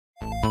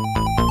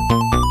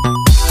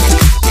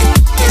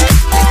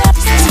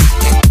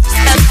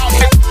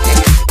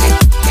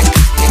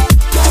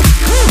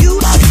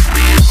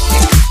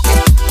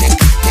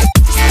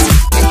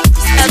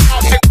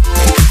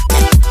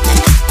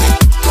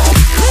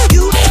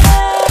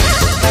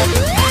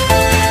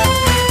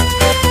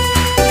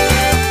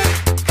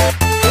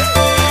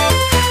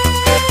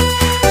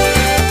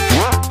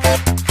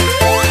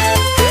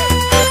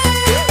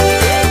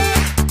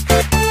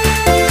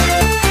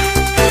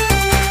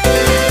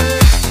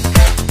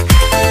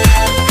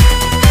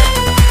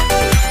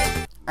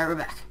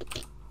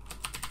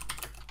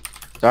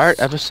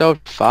Start episode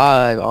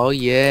 5. Oh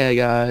yeah,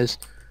 guys.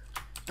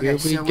 Here Okay,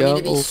 so we we go.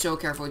 need to be so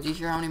careful. Do you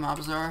hear how many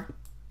mobs there are?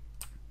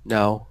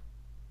 No.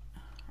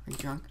 Are you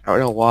drunk? I don't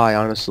know why,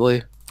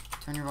 honestly.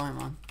 Turn your volume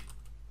on.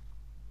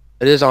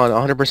 It is on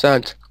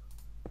 100%.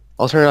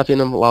 I'll turn it up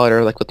even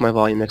louder, like with my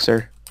volume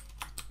mixer.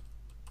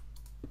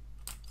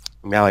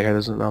 Now I hear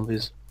those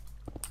zombies.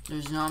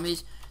 There's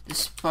zombies. The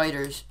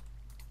spiders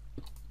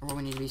are what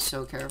we need to be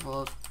so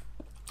careful of.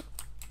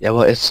 Yeah,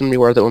 well, it's gonna be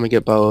worth it when we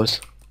get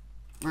bows.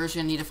 We're just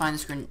gonna need to find the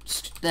string.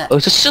 Oh,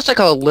 it's just like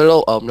a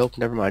little... Oh, nope,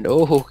 never mind.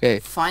 Oh, okay.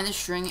 Find the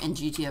string and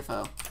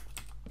GTFO.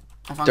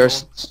 I found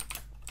There's gold.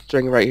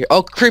 string right here.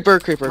 Oh, creeper,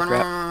 Run, crap.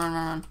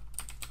 run.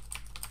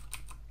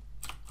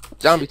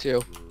 Zombie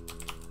too.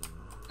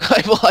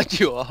 I blocked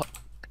you off.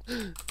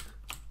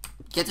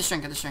 Get the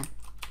string,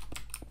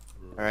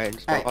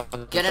 Alright.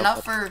 Alright, get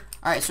enough for...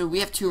 Alright, so we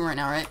have 2 right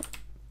now, right?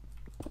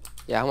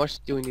 Yeah, how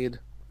much do we need?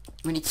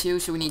 We need 2,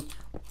 so we need...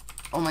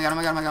 Oh my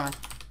god.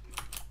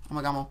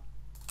 Mo.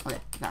 Okay,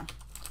 down.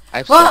 I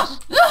have 6.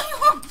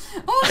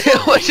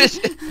 Oh, What is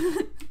it?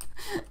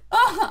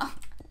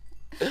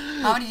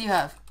 How many do you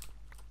have?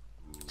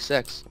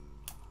 6.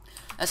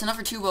 That's enough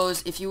for 2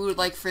 bows. If you would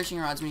like fishing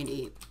rods, we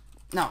need 8.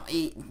 No,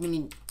 8. We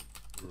need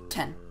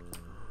 10.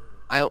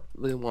 I don't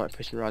really want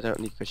fishing rods. I don't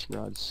need fishing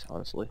rods,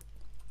 honestly.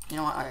 You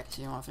know what? Alright,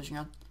 so you don't want a fishing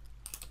rod?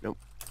 Nope.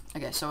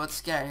 Okay, so let's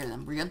get out of here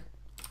then. We good?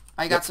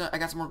 I got some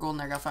more gold in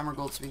there. I got 5 more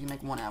gold so we can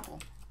make 1 apple.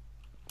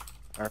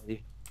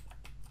 Alrighty.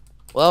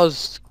 Well, that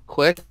was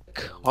quick.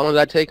 How long did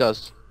that take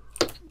us?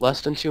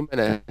 Less than 2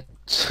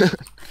 minutes.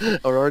 We're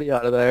already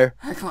out of there.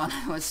 Alright, come on.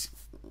 Let's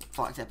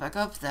block that back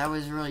up. That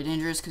was really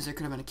dangerous because there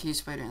could have been a cave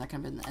spider and that could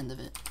have been the end of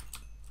it.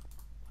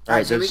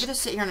 Alright, so we could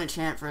just sit here and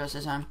enchant for us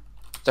this time.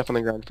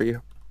 Definitely ground for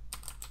you.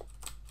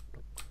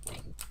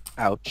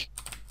 Ouch.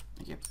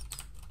 Thank you.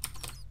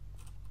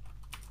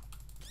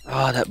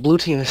 Ah, that blue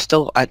team is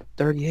still at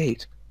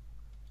 38.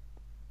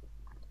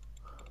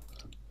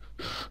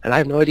 And I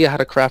have no idea how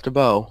to craft a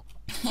bow.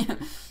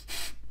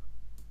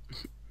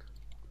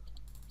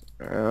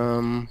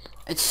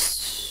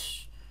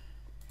 It's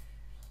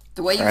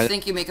the way you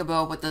think you make a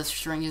bow, but the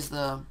string is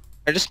the...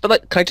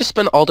 can I just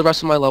spend all the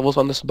rest of my levels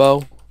on this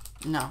bow?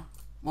 No.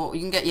 Well,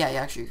 you can get... Yeah,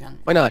 actually you can.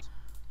 Why not?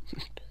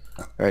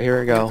 Alright, here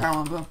we go.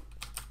 Power 1 bow.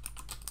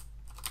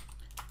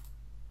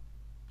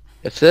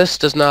 If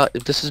this is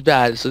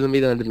bad, this is gonna be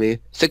the end of me.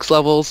 6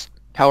 levels,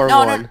 power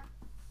 1.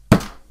 No.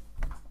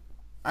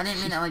 I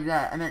didn't mean it like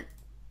that. I meant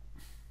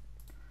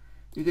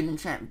you can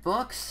enchant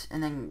books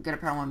and then get a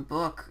power 1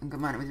 book and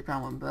combine it with your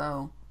power 1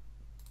 bow.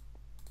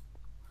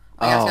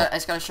 Oh, yeah,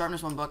 it's got a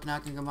sharpness 1 book. Now I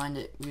can combine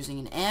it using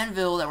an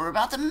anvil that we're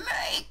about to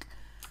make.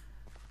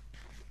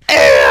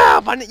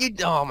 Yeah,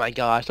 oh my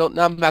gosh!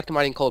 Now I'm back to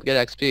mining coal.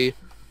 Get XP.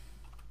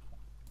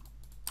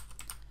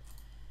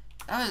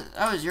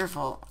 That was your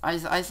fault. I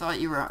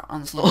thought you were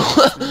on the same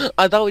page.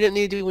 I thought we didn't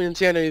need to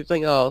enchant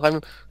anything else. I'm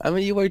a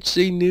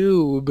UHC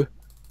noob.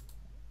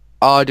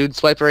 Oh, dude,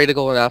 swipe ready to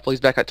golden apple.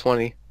 He's back at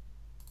 20.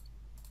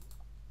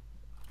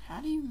 How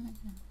do you make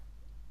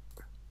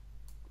it?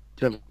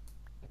 Dude,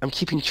 I'm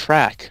keeping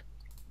track.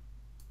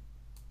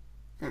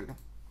 There we go.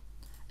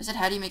 I said,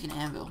 how do you make an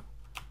anvil?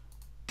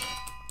 There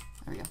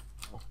we go.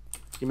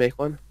 You make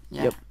one?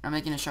 Yeah, Yep. I'm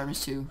making a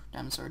sharpness 2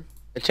 diamond sword.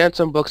 Enchant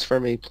some books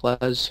for me,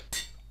 please.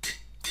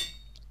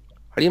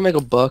 How do you make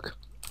a book?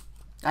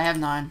 I have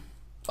 9.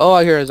 Oh,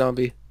 I hear a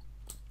zombie.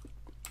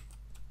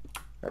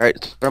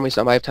 Alright, throw me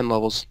some. I have 10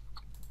 levels.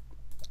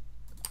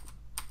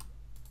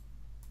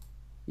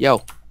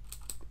 Yo.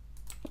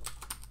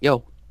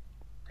 Yo.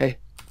 Hey.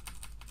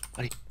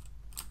 Buddy.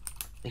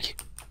 Thank you.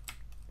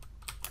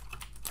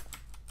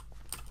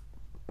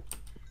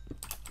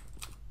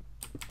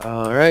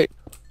 Alright.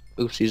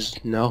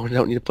 Oopsies. No, I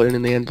don't need to put it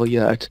in the anvil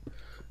yet.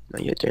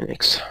 Not yet,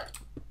 Ahrix.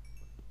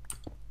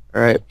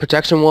 Alright,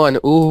 protection 1.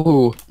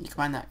 Ooh. You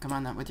combine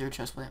that with your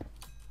chestplate.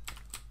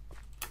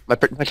 My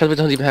chestplate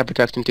doesn't even have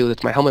protection 2.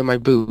 That's my helmet and my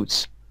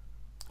boots.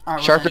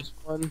 Alright, Sharpness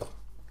 1.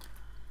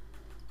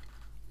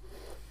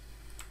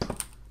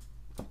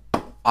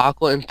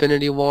 Aqua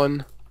Infinity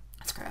 1.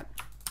 That's crap.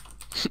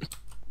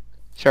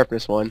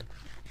 Sharpness 1.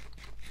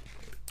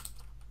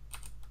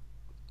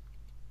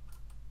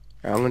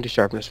 Alright, I'm gonna do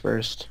sharpness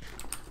first.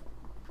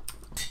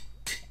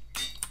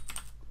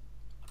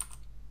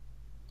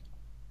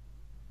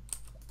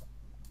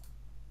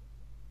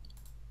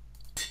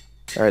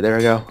 Alright, there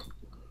we go. I'm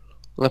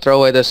gonna throw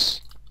away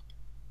this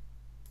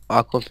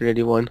Aqua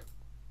Infinity 1.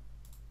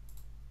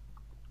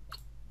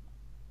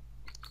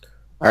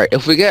 Alright,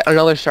 if we get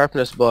another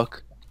sharpness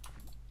book,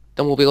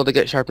 then we'll be able to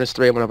get sharpness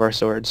 3 on one of our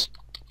swords.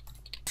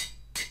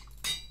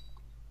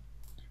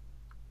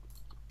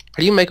 How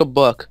do you make a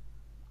book?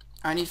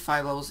 I need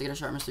 5 levels to get a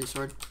sharpness 3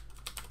 sword.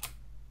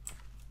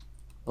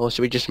 Well,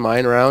 should we just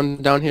mine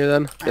around down here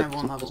then? I have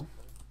 1 level.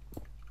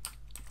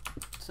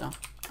 So,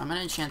 I'm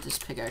gonna enchant this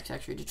pickaxe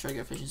actually to trigger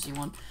efficiency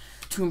 1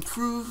 to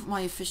improve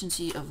my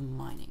efficiency of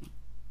mining.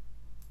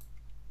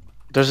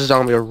 There's a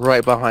zombie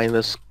right behind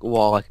this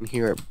wall. I can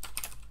hear it.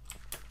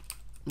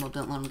 Well,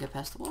 don't let him get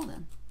past the wall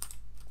then.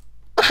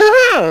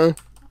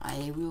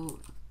 I will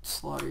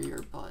slaughter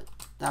your butt.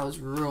 That was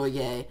really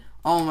gay.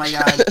 Oh my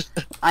god.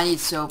 I need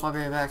soap. I'll be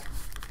right back.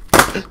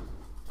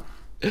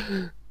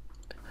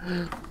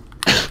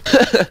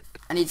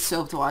 I need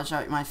soap to wash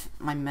out my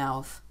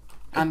mouth.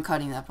 I'm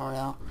cutting that part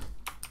out.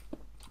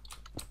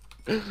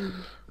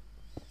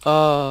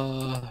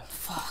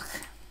 Fuck.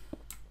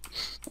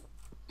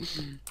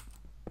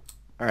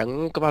 Alright, I'm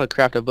gonna go about to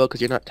craft a book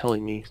because you're not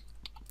telling me.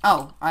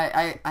 Oh,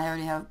 I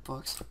already have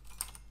books.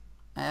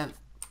 I have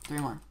 3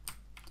 more.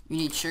 You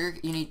need sugar,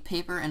 you need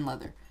paper and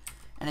leather.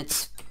 And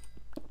it's...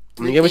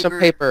 Give me some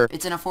paper.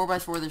 It's in a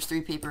 4x4, there's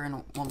 3 paper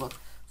and 1 book.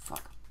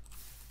 Fuck.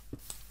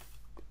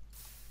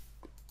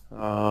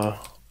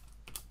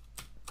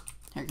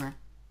 Here, come here.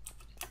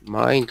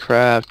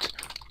 Minecraft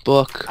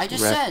book. I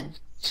just said.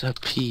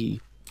 Recipe.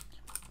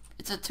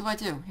 It's a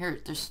 2x2. Here,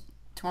 there's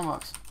 2 more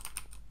books.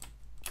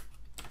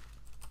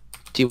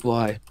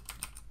 DY.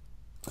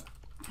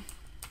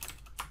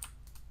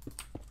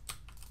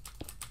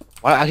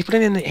 Why I keep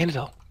putting it in the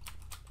anvil?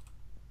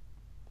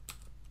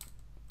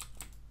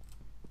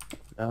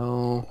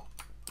 No.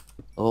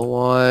 Level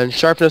 1.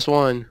 Sharpness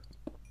 1.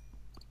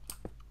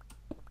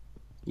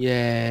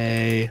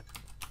 Yay.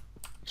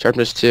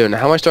 Sharpness 2. Now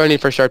how much do I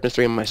need for sharpness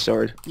 3 on my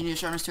sword? You need a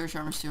sharpness 2 or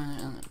sharpness 2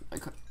 and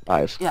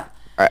 5. Yeah.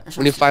 Alright,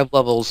 we need 5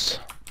 levels.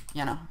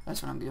 Yeah, no.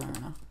 That's what I'm doing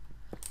right now.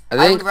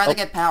 I would rather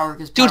get power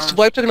because dude,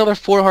 Swipe took another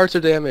 4 hearts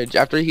of damage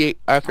after he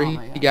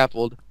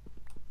gappled.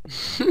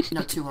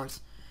 No, 2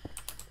 hearts.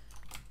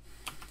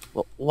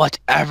 Well,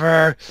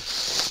 whatever.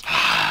 Say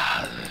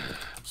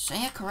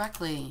it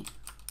correctly.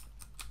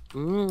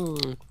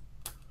 Alright,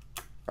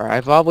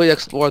 I've probably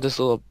explored this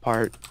little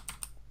part.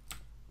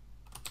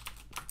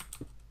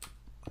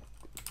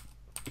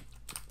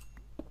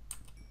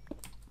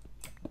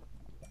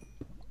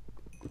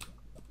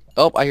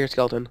 Oh, I hear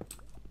skeleton.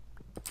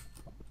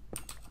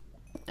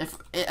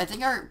 I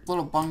think our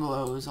little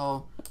bungalow is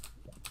all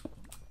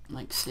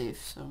like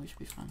safe, so we should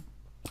be fine.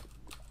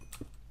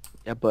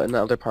 Yeah, but in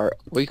the other part,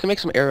 well, you can make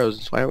some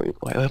arrows. Why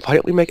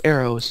don't we make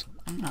arrows?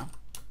 I don't know.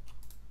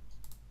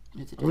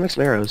 We'll make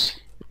some arrows.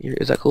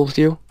 Is that cool with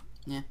you?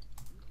 Yeah.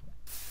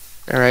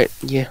 Alright,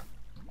 yeah.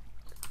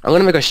 I'm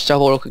gonna make a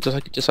shovel real quick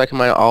just so I can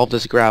mine all of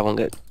this gravel and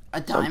get a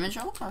diamond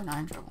shovel or an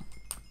iron shovel?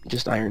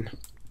 just iron.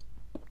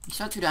 You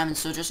still have 2 diamonds,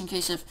 so just in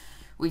case if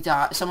we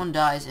die, someone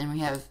dies and we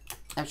have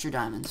extra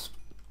diamonds.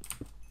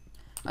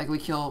 Like we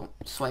kill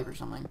Swipe or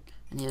something,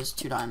 and he has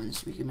 2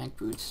 diamonds, we can make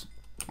boots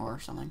or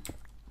something.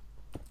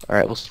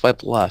 Alright, we'll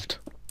swipe left.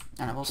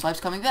 And well, Swipe's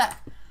coming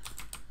back.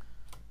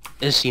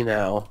 Is he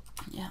now?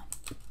 Yeah.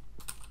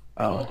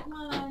 Oh.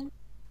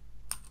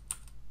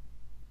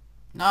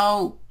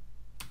 No!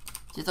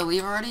 Did you have to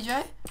leave already,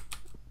 Jay?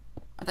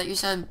 I thought you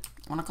said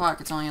 1 o'clock,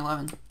 it's only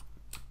 11.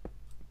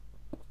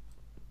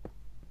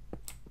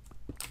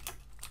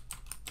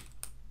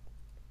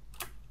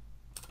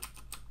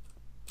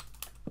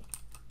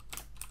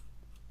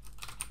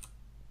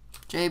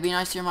 Jay, be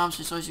nice to your mom,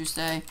 she says you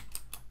stay.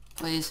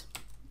 Please.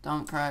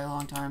 Don't cry a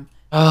long time.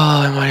 Oh,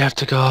 I might have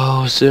to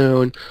go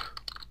soon.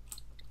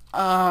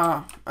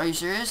 Are you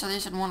serious? I thought you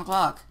said 1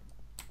 o'clock.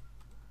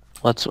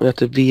 We have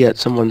to be at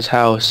someone's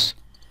house.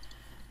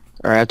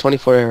 Alright, I have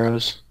 24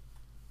 arrows.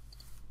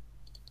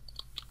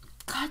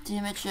 God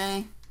damn it,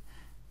 Jay.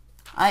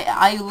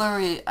 I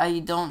literally,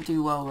 I don't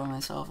do well by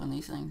myself in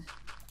these things.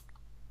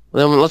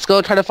 Well, then let's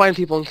go try to find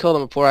people and kill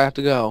them before I have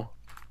to go.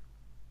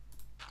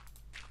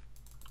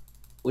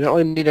 We don't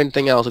really need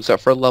anything else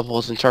except for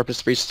levels and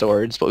sharpness 3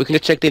 swords, but we can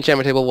just check the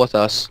enchantment table with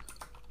us.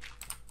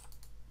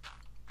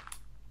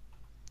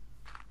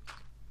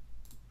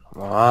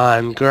 Come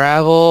on,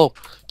 gravel!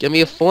 Give me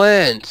a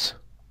flint!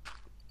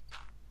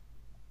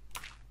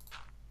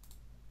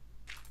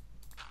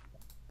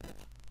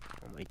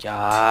 Oh my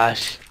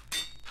gosh.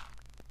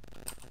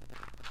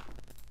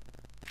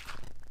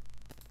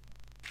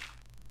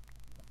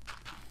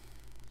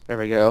 There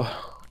we go.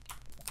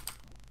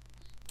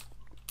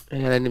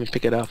 And I didn't even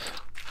pick it up.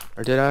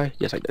 Or did I?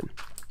 Yes, I did.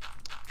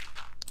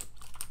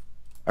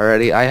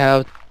 Alrighty, I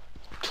have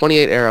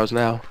 28 arrows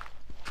now.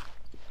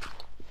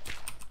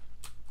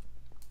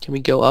 Can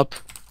we go up?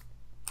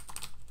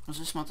 Let's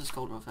just smelt this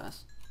gold real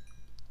fast.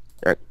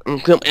 Alright,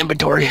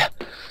 inventory.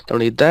 Don't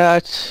need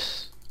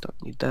that.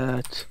 Don't need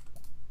that.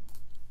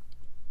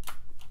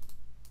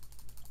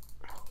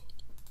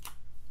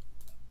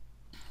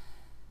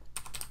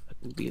 That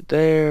can be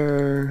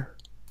there.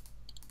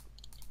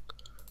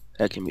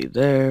 That can be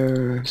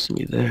there. This can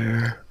be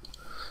there.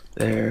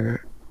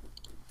 There.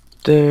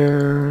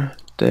 There.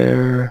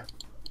 There.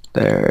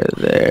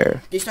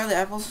 There. Do you start the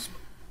apples?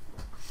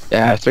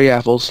 Yeah, I have 3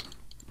 apples.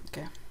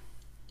 Okay.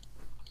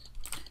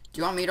 Do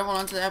you want me to hold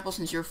on to the apples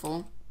since you're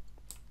full?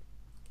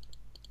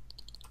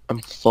 I'm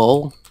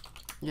full.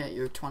 Yeah,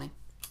 you're 20.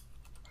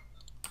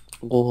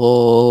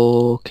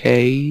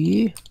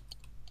 Okay.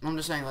 I'm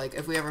just saying, like,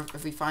 if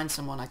we find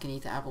someone, I can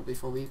eat the apple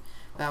before we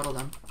battle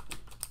them.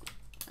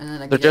 And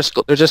then I can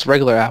they're just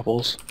regular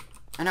apples.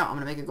 I know, I'm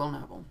gonna make a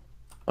golden apple.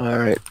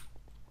 Alright.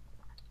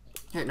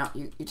 Here, no,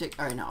 you take,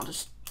 alright, no, I'll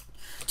just,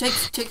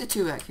 take the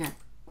 2 back, here.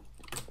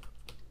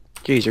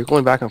 Jeez, you're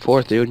going back and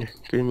forth, dude. You're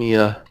giving me,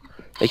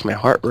 making my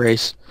heart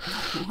race.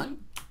 What?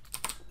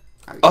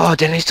 Oh,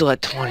 Danny's still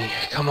at 20.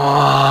 Come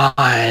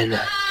on.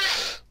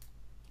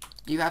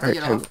 You have to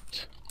get off.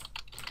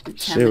 10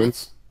 Soon.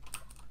 minutes.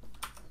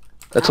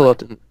 That's all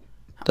left.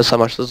 That's how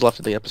much is left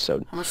in the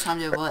episode. How much time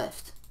do you have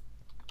left?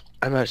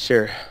 I'm not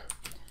sure.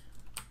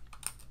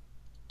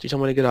 You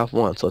told me to get off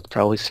once, so it's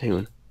probably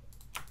soon.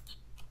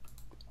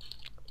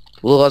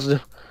 Let's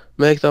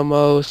make the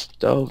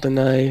most of the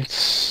night.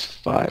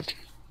 5.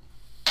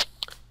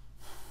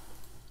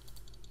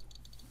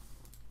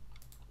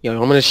 Yo,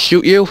 I'm gonna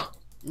shoot you.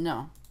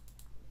 No.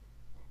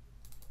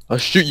 I'll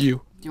shoot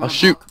you. Do you I'll want a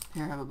shoot. book?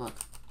 Here, have a book.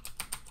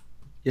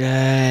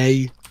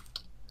 Yay.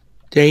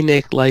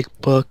 Danic like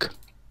book.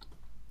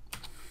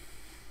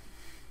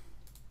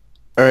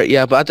 Alright,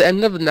 yeah, but at the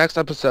end of the next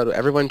episode,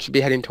 everyone should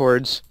be heading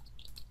towards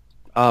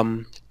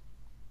 0,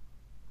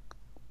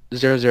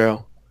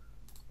 0.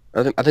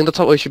 I think that's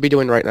what we should be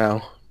doing right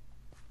now.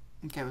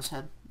 Okay, let's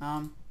head.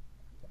 I'm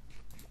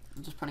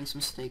just putting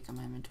some steak in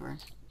my inventory.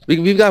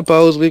 We've got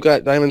bows, we've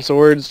got diamond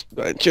swords, we've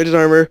got enchanted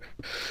armor.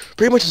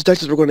 Pretty much as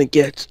much as we're gonna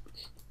get.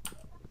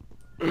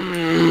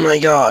 My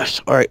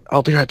gosh. Alright,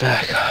 I'll be right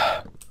back.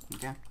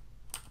 Okay.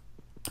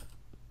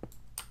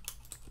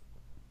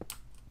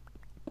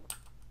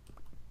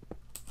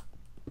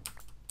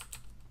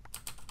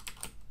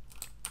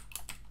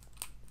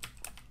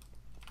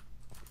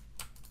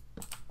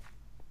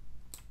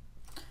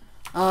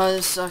 Oh,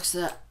 this sucks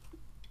that...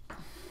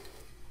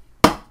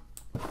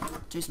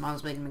 Jeez,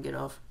 Mom's making me get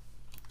off.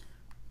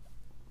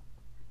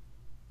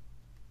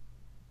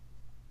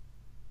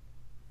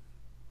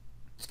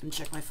 Just gonna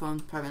check my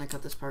phone. Probably gonna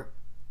cut this part.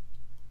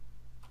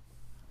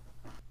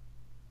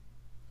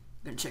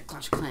 Gonna check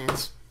Clash of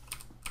Clans.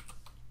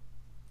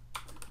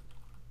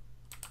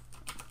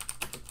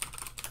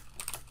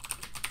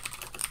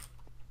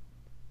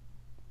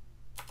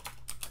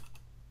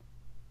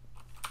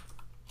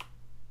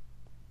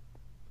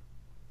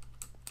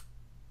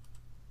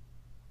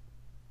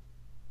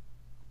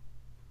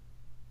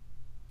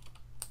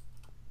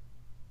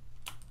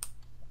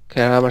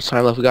 Okay, how much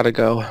time left? We gotta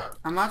go.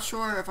 I'm not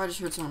sure if I just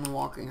heard someone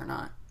walking or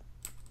not.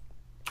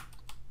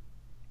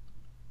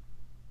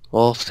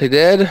 Well, if they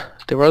did,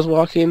 they was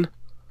walking.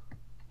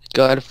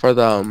 Good for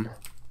them.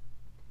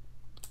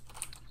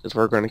 Because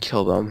we're gonna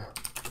kill them.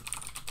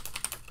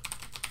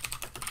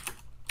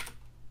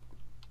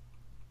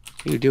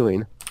 What are you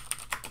doing?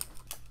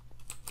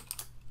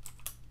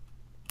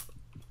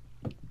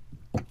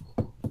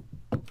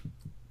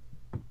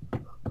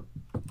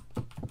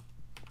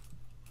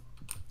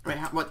 Wait,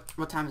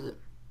 what time is it?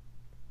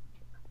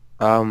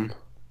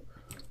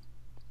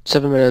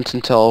 7 minutes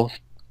until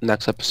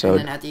next episode.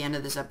 And then at the end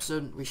of this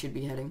episode, we should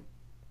be heading.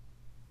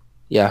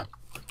 Yeah.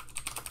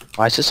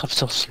 Why is this stuff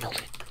still smelling?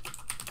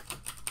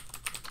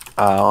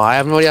 I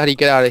have no idea how to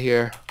get out of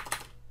here.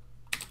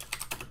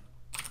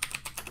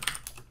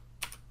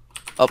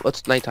 Oh,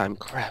 it's nighttime.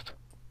 Crap.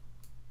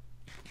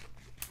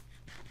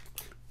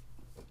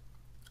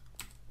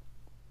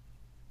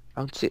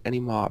 I don't see any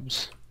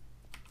mobs.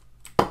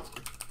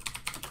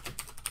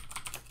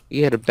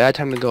 You had a bad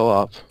time to go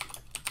up.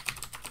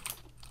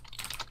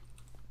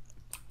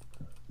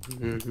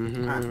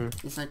 Alright,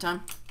 it's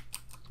nighttime?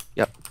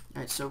 Yep.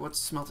 Alright, so what's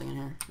smelting in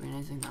here? Do we need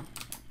anything now?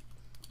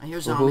 I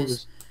hear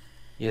zombies.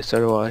 Yeah, so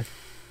do I.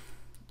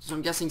 So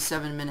I'm guessing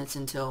 7 minutes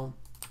until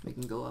we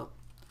can go up.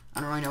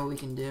 I don't really know what we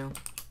can do.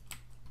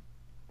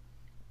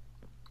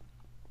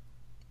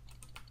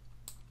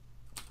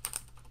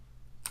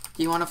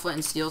 Do you want a flint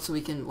and steel so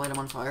we can light them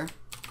on fire?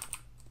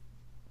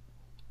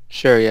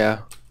 Sure,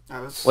 yeah.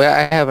 Alright, let's... Wait,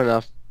 I have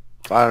enough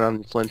fire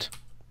on flint.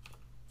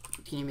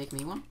 Can you make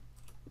me one?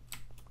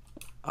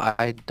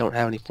 I don't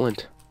have any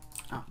flint.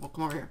 Oh, well,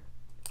 come over here.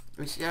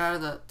 We should get out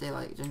of the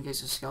daylight, just in case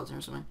there's a skeleton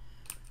or something.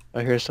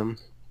 Oh, here's some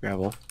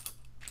gravel.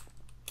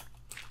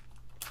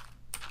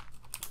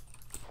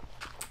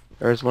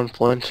 There's one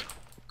flint.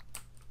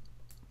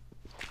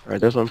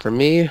 Alright, there's one for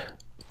me. And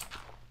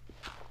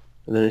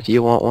then if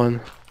you want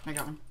one... I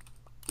got one.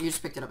 You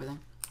just picked it up, I think.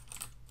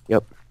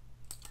 Yep.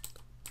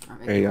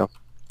 Right, There you go.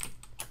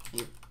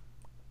 Here.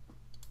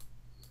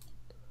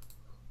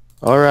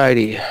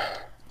 Alrighty.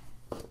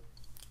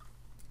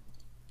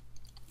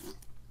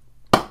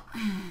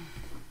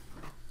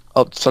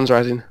 Oh, the sun's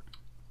rising.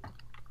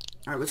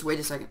 Alright, let's wait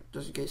a second,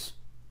 just in case.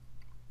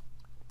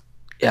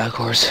 Yeah, of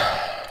course.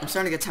 I'm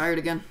starting to get tired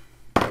again.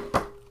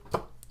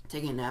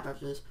 Taking a nap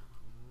after this.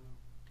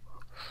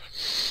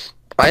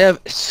 I have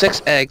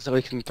 6 eggs that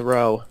we can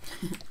throw.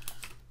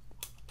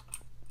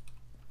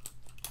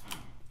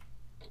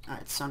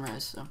 Alright, it's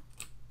sunrise, so.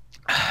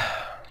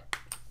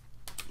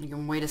 You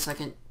can wait a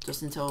second,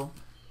 just until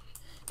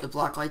the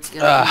black lights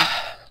get on.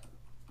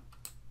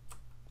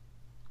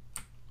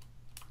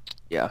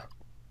 Yeah.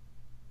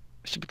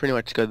 Should be pretty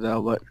much good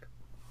though, but...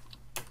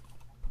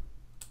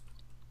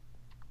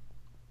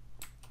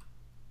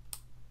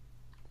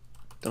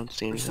 Don't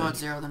see We're anything. still at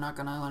 0, they're not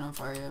gonna light on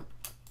fire yet.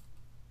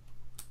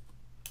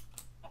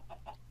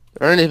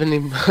 There aren't even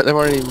any... there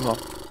weren't even...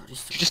 Did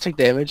you just take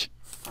damage?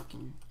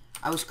 Fucking...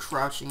 I was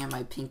crouching and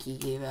my pinky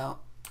gave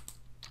out.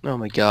 Oh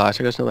my gosh,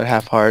 I got another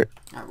half heart.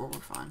 Alright, well, we're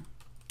fine.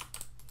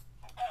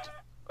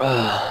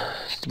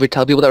 Did we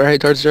tell people that we're heading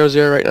towards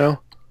 0-0 right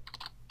now?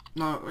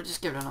 No, we'll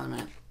just give it another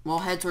minute. We'll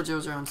head towards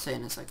 0-0 and stay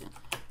in a second.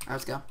 Alright,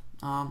 let's go.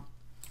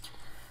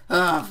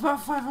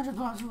 About 500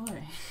 blocks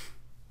away.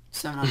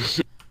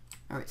 700.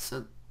 Alright,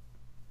 so...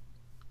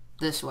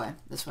 This way.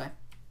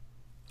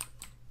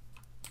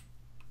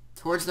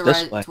 Towards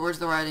the towards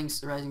the rising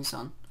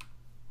sun.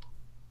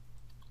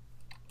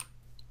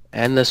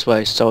 And this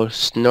way, so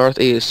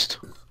northeast.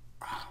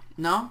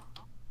 No?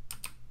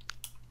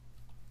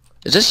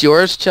 Is this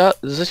yours, Chet?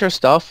 Is this your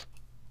stuff?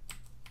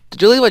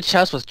 Did you leave a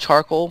chest with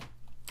charcoal?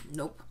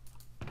 Nope.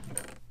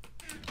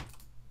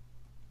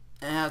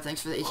 Yeah,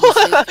 thanks for the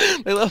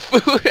HCC. They love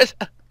food.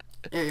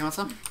 Here, you want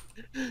some?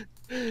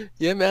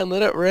 Yeah, man,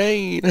 let it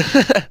rain.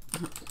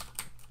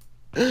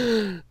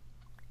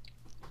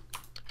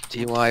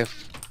 DY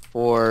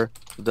for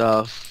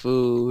the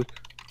food.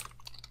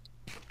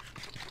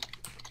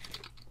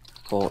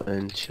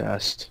 Golden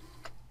chest.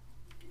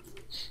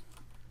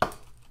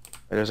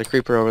 There's a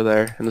creeper over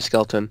there and the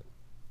skeleton.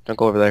 Don't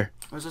go over there.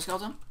 Where's the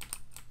skeleton?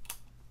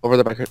 Over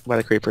there by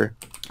the creeper.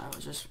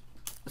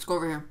 Let's go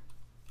over here.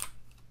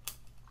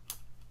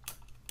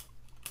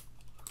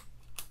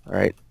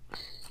 Alright.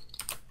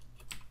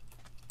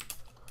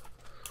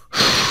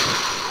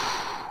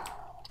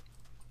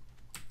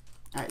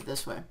 Alright,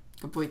 this way.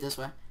 Complete this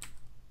way.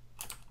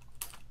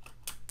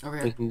 Over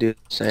here. We can do the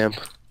same.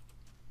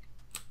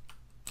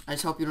 I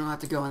just hope you don't have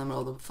to go in the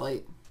middle of the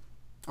fight.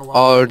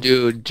 Oh,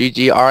 dude.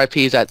 GG.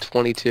 RIP's at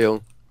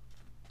 22.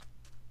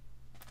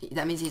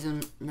 That means he's in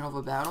the middle of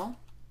a battle?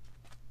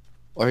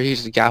 Or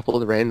he's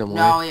gappled randomly.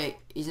 No, yeah,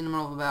 he's in the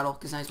middle of a battle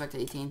because now he's back to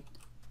 18.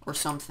 Or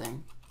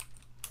something.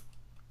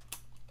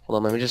 Hold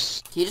on, let me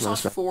just... He just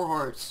lost 4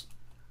 hearts.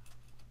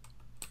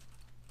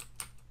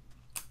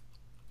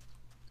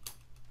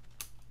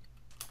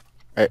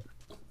 Alright.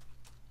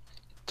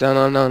 No.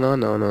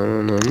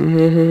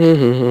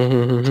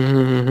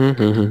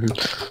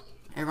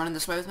 Are you running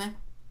this way with me?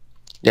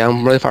 Yeah,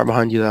 I'm really far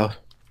behind you though.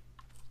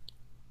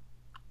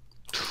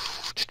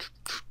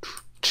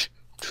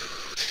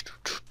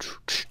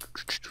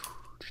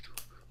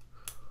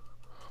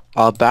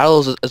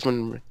 Battles is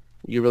when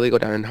you really go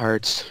down in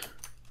hearts.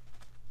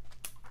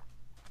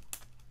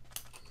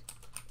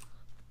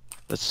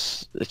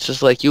 It's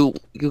just like you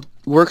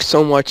work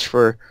so much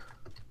for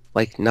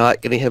like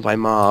not getting hit by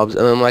mobs,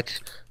 and then like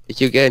if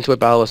you get into a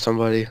battle with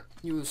somebody,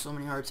 you lose so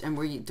many hearts, and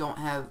we're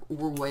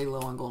way low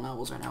on golden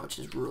apples right now, which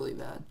is really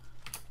bad.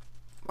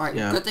 Alright,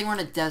 yeah. Good thing we're in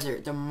a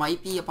desert. There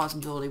might be a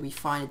possibility we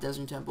find a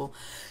desert temple.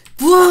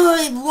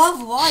 Boy,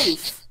 love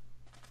life!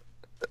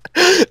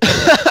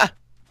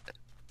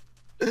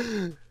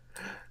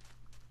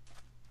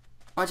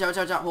 Watch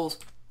out, holes.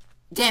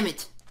 Damn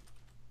it!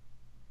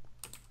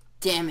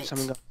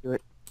 Someone got to do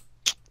it.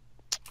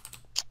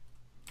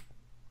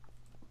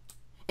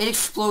 It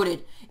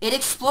exploded!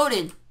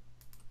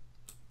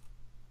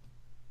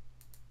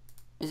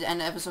 Is it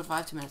end of episode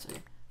 5? 2 minutes,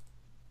 okay.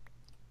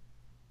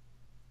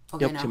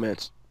 Okay, yep, now. 2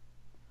 minutes.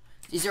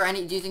 Is there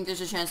any... Do you think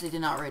there's a chance they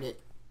did not rate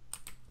it?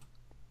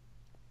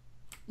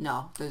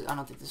 No, I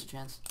don't think there's a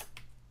chance.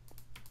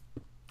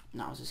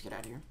 No, let's just get out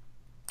of here.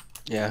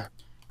 Yeah.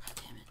 God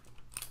damn it.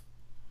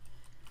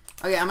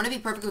 Okay, I'm gonna be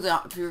perfectly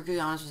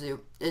honest with you.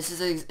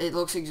 It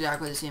looks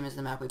exactly the same as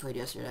the map we played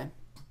yesterday.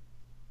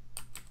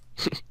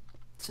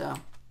 So.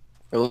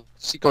 We'll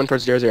see going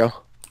towards 0-0.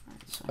 Right,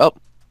 oh.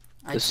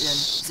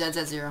 Zed's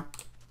at 0.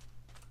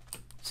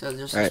 So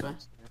just right. This way.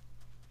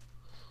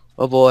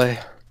 Oh boy.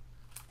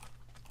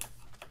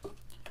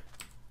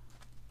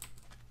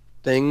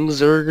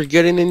 Things are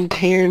getting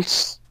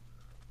intense.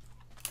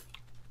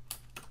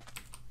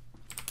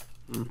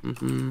 There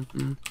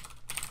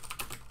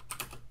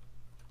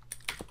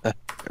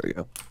we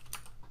go.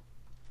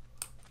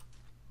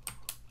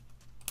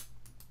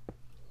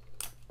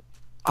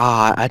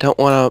 I don't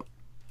want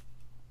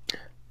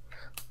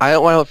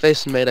to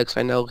face Meta because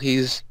I know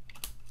him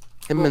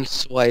and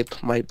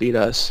Swipe might beat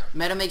us.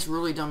 Meta makes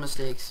really dumb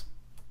mistakes.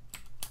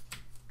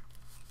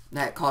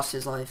 That cost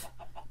his life.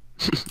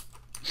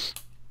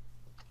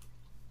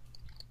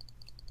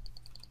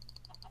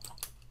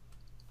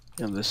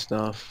 Have this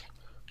stuff.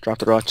 Drop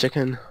the raw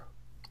chicken.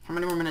 How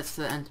many more minutes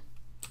to the end?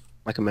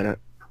 Like a minute.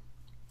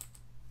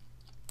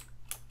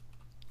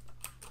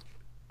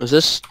 Is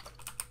this...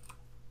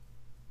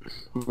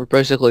 We're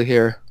basically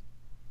here.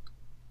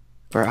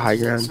 We're at high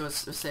ground. So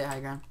let's stay at high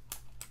ground.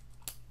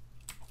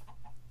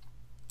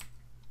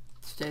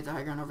 Stay at the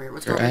high ground over here.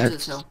 Let's go over to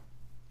this hill.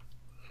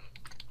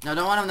 No,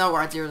 don't want to know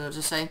where at 0.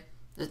 Just say...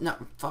 No,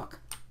 fuck.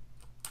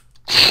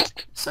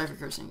 Sorry for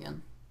cursing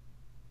again.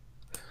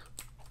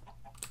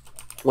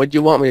 What do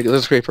you want me to do?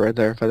 There's a creeper right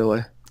there, by the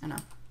way. I know.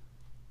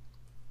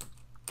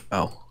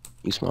 Oh,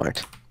 you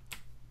smart.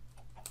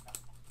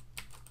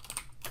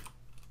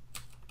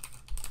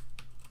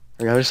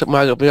 We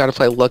gotta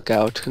play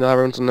lookout. Now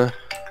everyone's in the...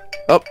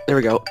 Oh, there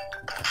we go.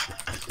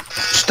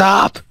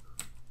 Stop!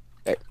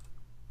 Okay.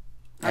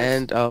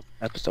 end of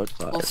episode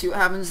 5. We'll see what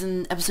happens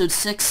in episode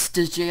 6.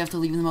 Does Jay have to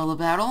leave in the middle of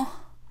the battle?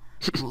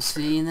 We'll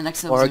see in the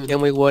next Or episode.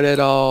 can we win it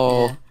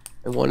all Yeah.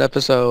 in one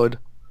episode?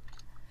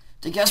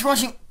 Thank you guys for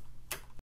watching.